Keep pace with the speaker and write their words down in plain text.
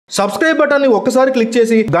Subscribe button ని ఒక్కసారి click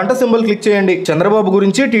చేసి గంట సింబల్ క్లిక్ చేయండి. చంద్రబాబు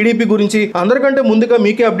గురించి, టీడీపీ గురించి అందరికంటే ముందుగా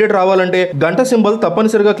మీకే అప్డేట్ రావాలంటే గంట సింబల్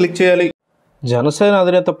తప్పనిసరిగా క్లిక్ చేయాలి. జనసేన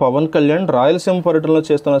అధినేత పవన్ కళ్యాణ్ రాయలసీమ పర్యటనలో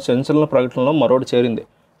చేస్తున్న సంచలన ప్రకటనలో మరోటి చేరింది.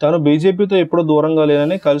 తాను బీజేపీతో ఎప్పుడూ దూరంగా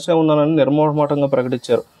లేనని, కలిసే ఉన్నానని నిర్మోహమాటంగా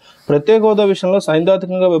ప్రకటించారు. ప్రత్యేక హోదా విషయంలో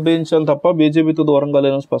సైద్ధాంతికంగా విభజించాను తప్ప బీజేపీతో దూరంగా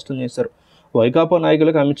లేనని స్పష్టం చేశారు. వైకాపా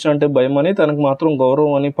నాయకులకు అమిత్ షా అంటే భయమని, తనకు మాత్రం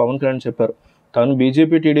గౌరవం అని పవన్ కళ్యాణ్ చెప్పారు. తాను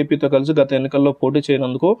బీజేపీ, టీడీపీతో కలిసి గత ఎన్నికల్లో పోటీ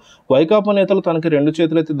చేయనందుకు వైకాపా నేతలు తనకి 2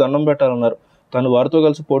 చేతులెత్తి దండం పెట్టారన్నారు. తాను వారితో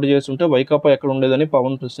కలిసి పోటీ చేస్తుంటే వైకాపా ఎక్కడ ఉండేదని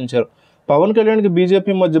పవన్ ప్రశ్నించారు. పవన్ కళ్యాణ్కి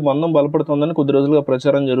బీజేపీ మధ్య బంధం బలపడుతోందని కొద్ది రోజులుగా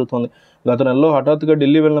ప్రచారం జరుగుతోంది. గత నెలలో హఠాత్తుగా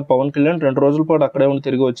ఢిల్లీ వెళ్లిన పవన్ కళ్యాణ్ 2 రోజుల పాటు అక్కడే ఉండి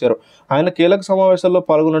తిరిగి వచ్చారు. ఆయన కీలక సమావేశాల్లో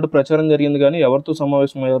పాల్గొన్నట్టు ప్రచారం జరిగింది కానీ ఎవరితో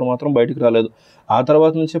సమావేశమయ్యారో మాత్రం బయటికి రాలేదు. ఆ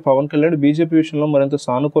తర్వాత నుంచి పవన్ కళ్యాణ్ బీజేపీ విషయంలో మరింత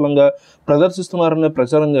సానుకూలంగా ప్రదర్శిస్తున్నారనే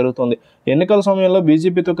ప్రచారం జరుగుతోంది. ఎన్నికల సమయంలో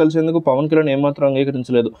బీజేపీతో కలిసేందుకు పవన్ కళ్యాణ్ ఏమాత్రం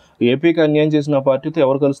అంగీకరించలేదు. ఏపీకి అన్యాయం చేసిన పార్టీతో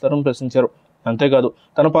ఎవరు కలుస్తారని ప్రశ్నించారు. అంతేకాదు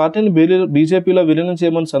తన పార్టీని బీజేపీలో విలీనం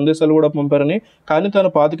చేయమని సందేశాలు కూడా పంపారని, కానీ తన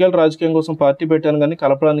 25 ఏళ్ల రాజకీయం కోసం పార్టీ పెట్టాను కానీ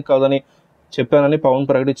కలపడానికి కాదని చెప్పానని పవన్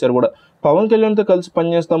ప్రకటించారు కూడా. పవన్ కళ్యాణ్తో కలిసి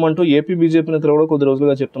పనిచేస్తామంటూ ఏపీ బీజేపీ నేతలు కూడా కొద్ది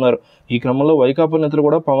రోజులుగా చెప్తున్నారు. ఈ క్రమంలో వైకాపా నేతలు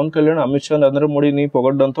కూడా పవన్ కళ్యాణ్, అమిత్ షా, నరేంద్ర మోడీని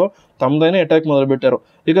పొగడడంతో తమదైన అటాక్ మొదలుపెట్టారు.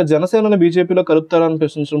 ఇక జనసేనని బీజేపీలో కలుపుతారని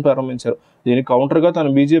ప్రశ్నించడం ప్రారంభించారు. దీనికి కౌంటర్గా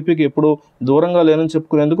తాను బీజేపీకి ఎప్పుడూ దూరంగా లేనని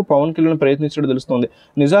చెప్పుకునేందుకు పవన్ కళ్యాణ్ ప్రయత్నించడం తెలుస్తోంది.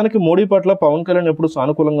 నిజానికి మోడీ పట్ల పవన్ కళ్యాణ్ ఎప్పుడూ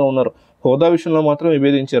సానుకూలంగా ఉన్నారు. హోదా విషయంలో మాత్రం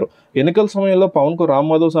విభేదించారు. ఎన్నికల సమయంలో పవన్ కు రామ్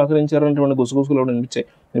మాధవ్ సహకరించారన్నటువంటి గుసగుసలు వినిపించాయి.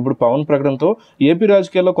 ఇప్పుడు పవన్ ప్రకటనతో ఏపీ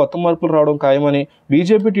రాజకీయాల్లో కొత్త మార్పులు రావడం ఖాయమని,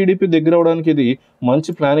 బీజేపీ, టీడీపీ దగ్గర అవడానికి ఇది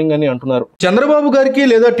మంచి ప్లానింగ్ అని అంటున్నారు. చంద్రబాబు గారికి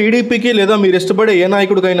లేదా టీడీపీకి లేదా మీరు ఇష్టపడే ఏ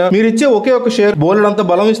నాయకుడికైనా మీరు ఇచ్చే ఒకే ఒక షేర్ బోలెడంత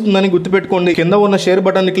బలం ఇస్తుందని గుర్తుపెట్టుకోండి. కింద ఉన్న షేర్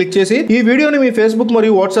బటన్ ని క్లిక్ చేసి ఈ వీడియోని మీ ఫేస్బుక్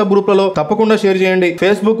మరియు వాట్సాప్ గ్రూప్లలో తప్పకుండా షేర్ చేయండి.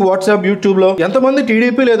 ఫేస్బుక్, వాట్సాప్, యూట్యూబ్ లో ఎంతమంది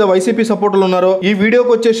టీడీపీ లేదా వైసీపీ సపోర్టర్లు ఉన్నారో ఈ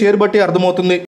వీడియోకి వచ్చే షేర్ బట్టి అర్థమవుతుంది.